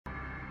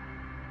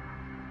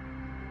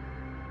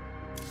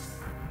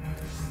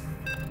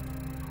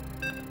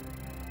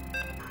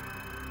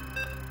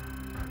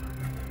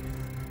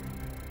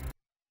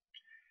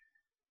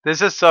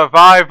This is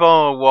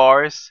Survival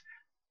Wars,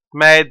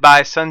 made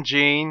by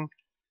Sunjin,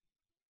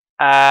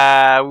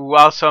 who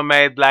also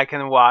made Black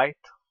and White.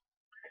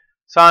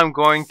 So I'm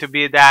going to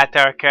be the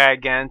attacker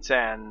against,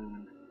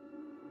 and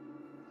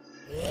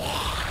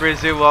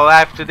Frizzy will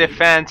have to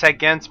defend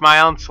against my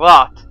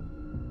onslaught.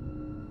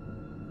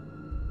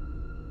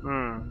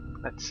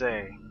 Let's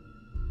see.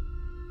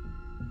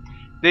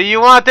 Do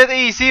you want it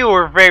easy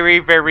or very,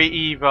 very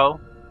evil?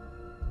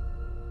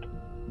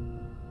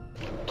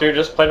 Dude,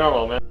 just play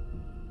normal, man.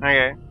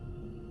 Okay.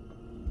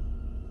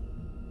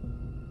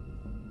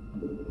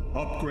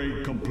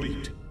 Upgrade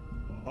complete.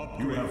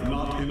 You have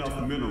not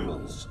enough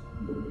minerals.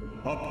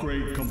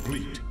 Upgrade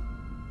complete.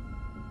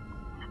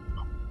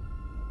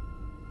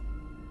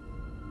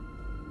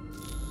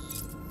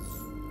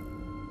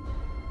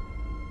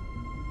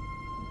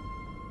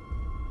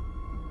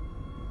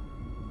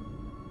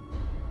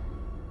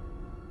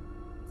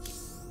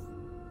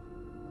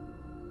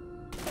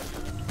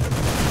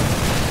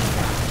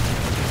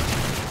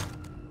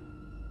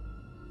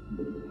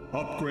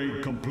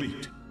 Upgrade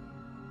complete.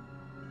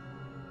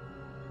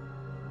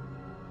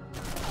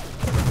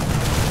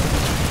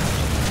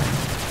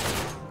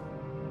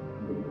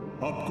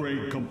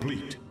 Upgrade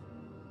complete.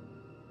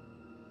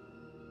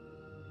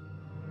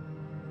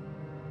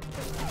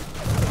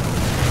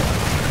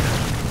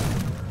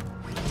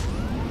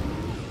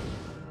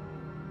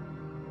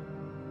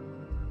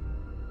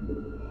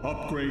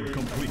 Upgrade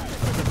complete.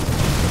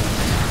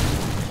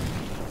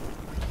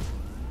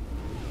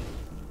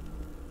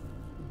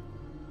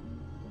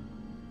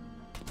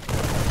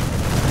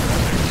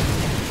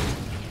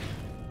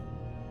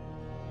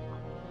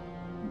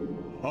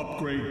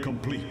 Upgrade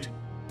complete.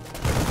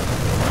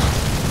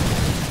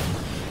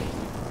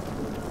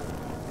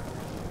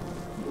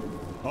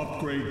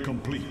 Upgrade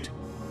complete.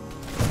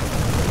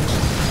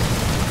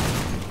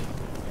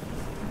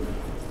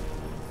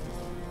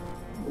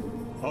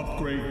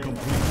 Upgrade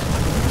complete.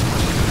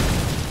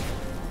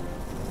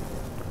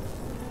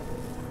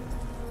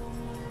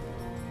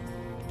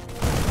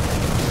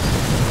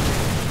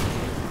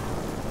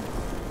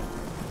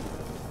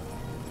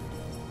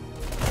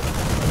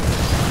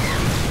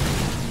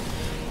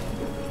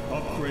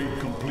 Upgrade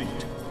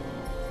complete.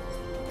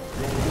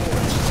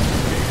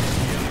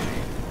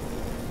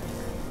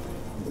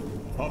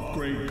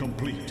 Upgrade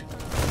complete.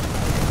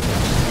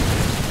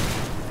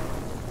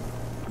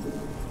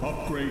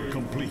 Upgrade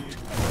complete.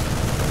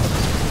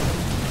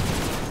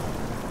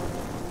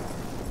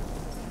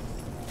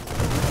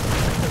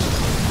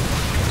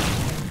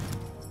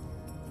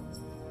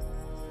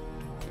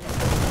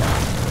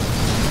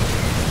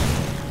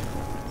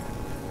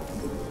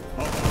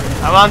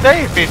 I wonder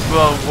if it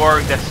will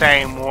work the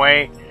same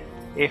way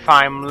if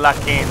I'm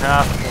lucky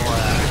enough,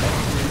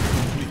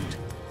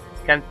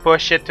 or can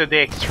push it to the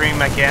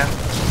extreme again.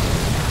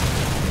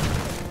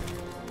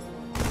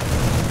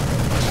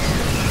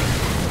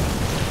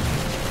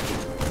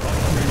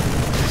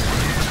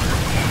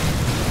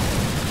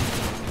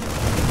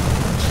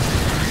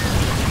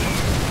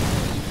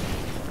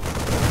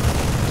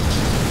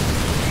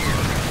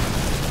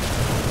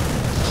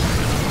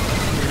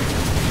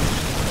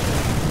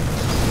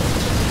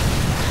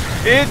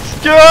 It's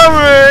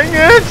coming!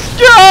 It's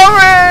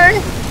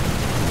coming!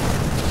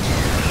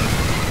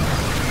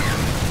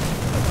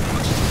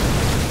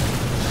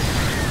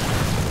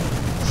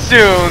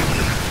 Soon,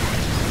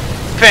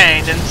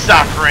 pain and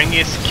suffering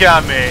is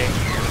coming.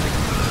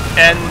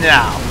 And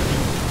now,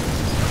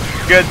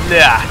 good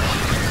luck.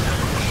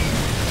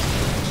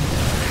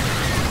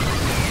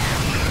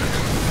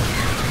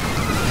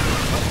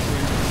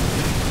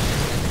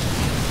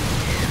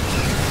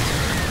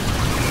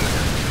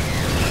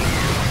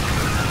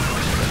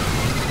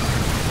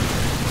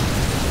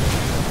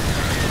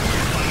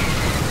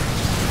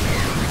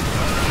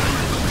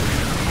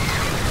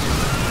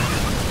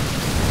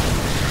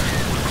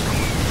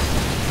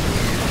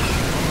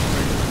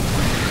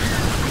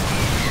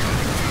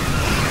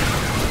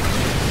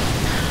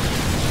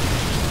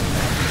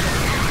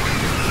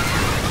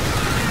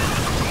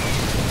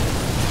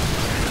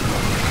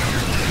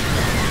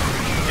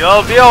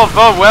 You'll be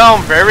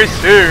overwhelmed very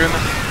soon.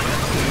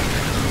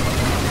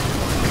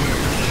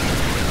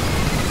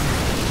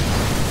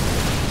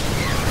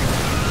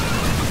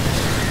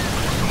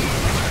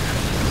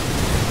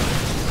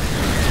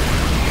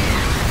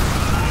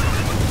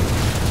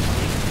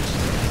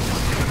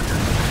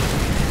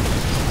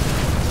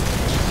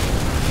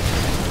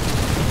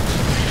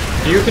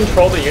 Do you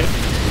control the unit?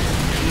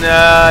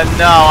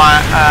 No,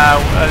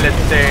 let's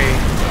see.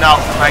 No,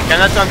 I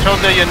cannot control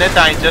the unit,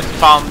 I just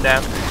farm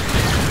them.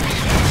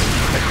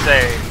 Let's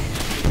say.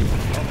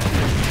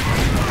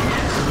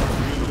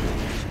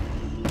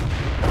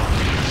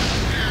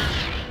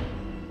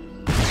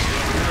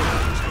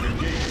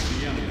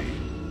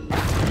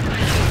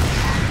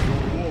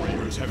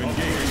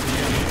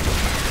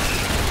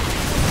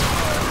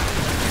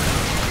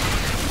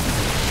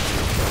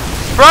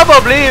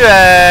 Probably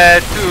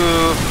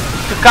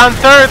to to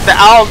counter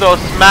all those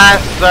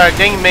mass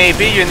Zergling,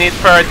 maybe you need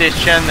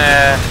perdition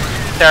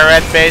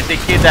turret,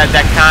 basically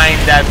the kind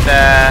that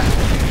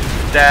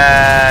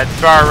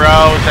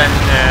burrows and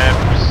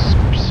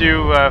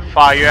pursue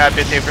fire a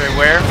bit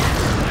everywhere.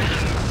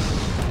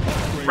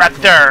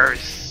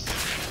 Raptors!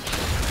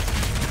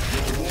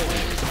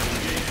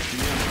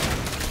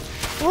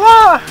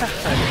 Whoa!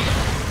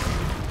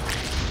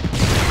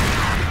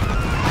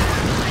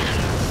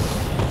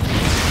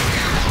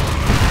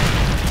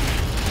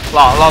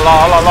 La la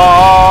la la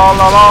la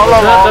la la la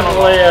la.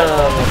 Definitely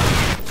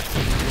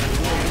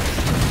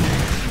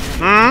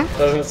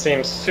doesn't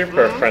seem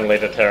super friendly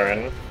to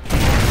Terran.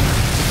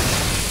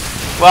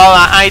 Well,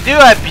 I do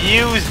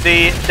abuse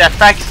the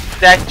fact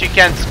that you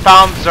can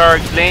spam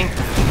Zergling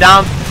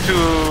down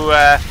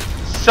to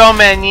so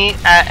many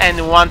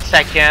in 1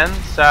 second.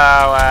 So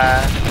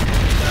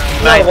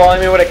no, well, I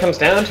mean, what it comes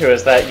down to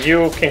is that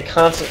you can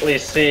constantly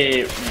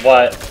see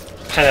what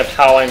kind of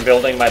how I'm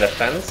building my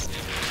defense.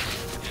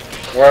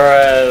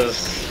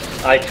 Whereas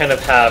I kind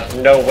of have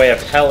no way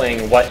of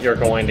telling what you're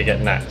going to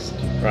get next,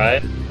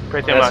 right?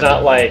 Pretty and much. It's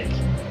not like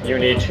you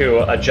need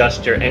to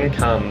adjust your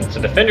income to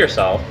defend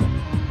yourself.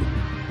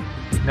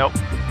 Nope.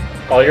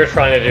 All you're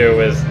trying to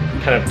do is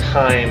kind of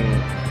time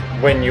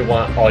when you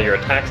want all your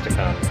attacks to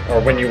come, or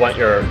when you want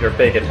your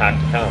big attack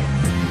to come.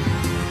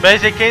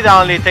 Basically, the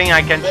only thing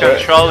I can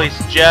control is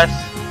just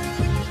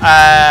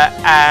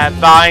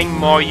buying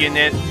more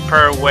units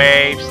per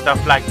wave,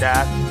 stuff like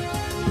that.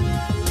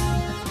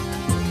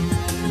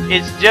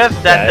 It's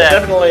just that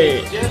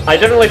I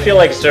definitely feel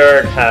like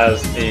Zerg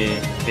has the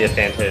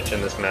advantage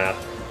in this map.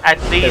 At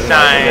least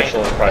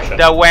initial impression.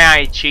 The way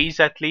I cheese,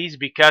 at least,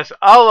 because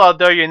all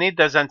other unit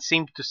doesn't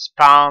seem to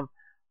spawn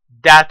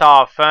that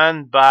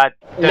often, but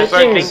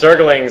making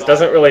Zerglings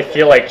doesn't really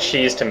feel like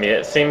cheese to me.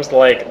 It seems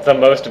like the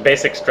most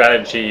basic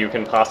strategy you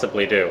can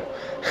possibly do.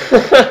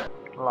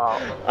 Wow.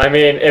 I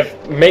mean, if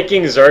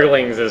making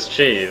Zerglings is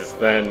cheese,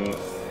 then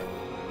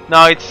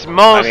no, it's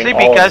mostly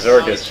because all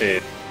of Zerg is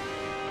cheese.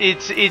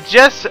 It's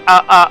just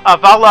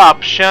of all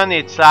option,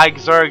 it's like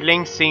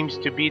Zergling seems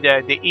to be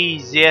the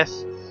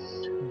easiest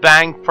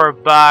bang for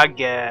buck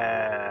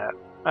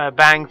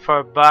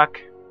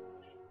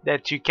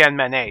that you can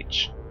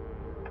manage.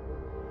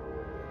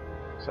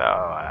 So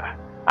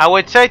I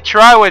would say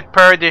try with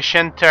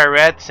perdition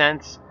turret,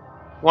 since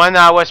when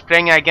I was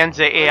playing against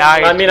the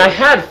AI, I mean, I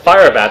had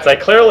fire bats. I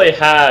clearly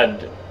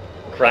had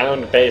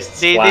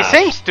ground-based they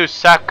seems to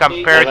suck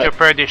compared to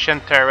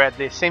perdition turret.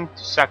 They seem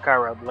to suck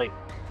horribly.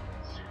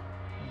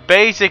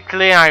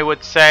 Basically, I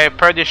would say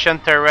perdition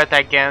turret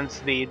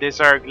against the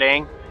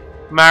Zergling,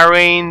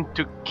 Marine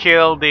to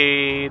kill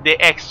the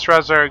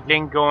extra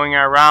Zergling going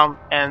around,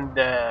 and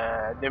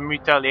the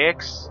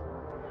Mutalix.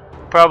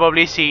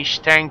 Probably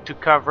siege tank to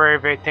cover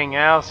everything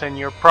else, and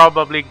you're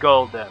probably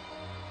golden.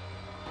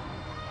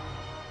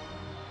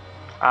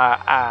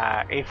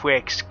 If we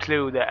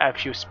exclude a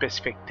few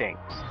specific things.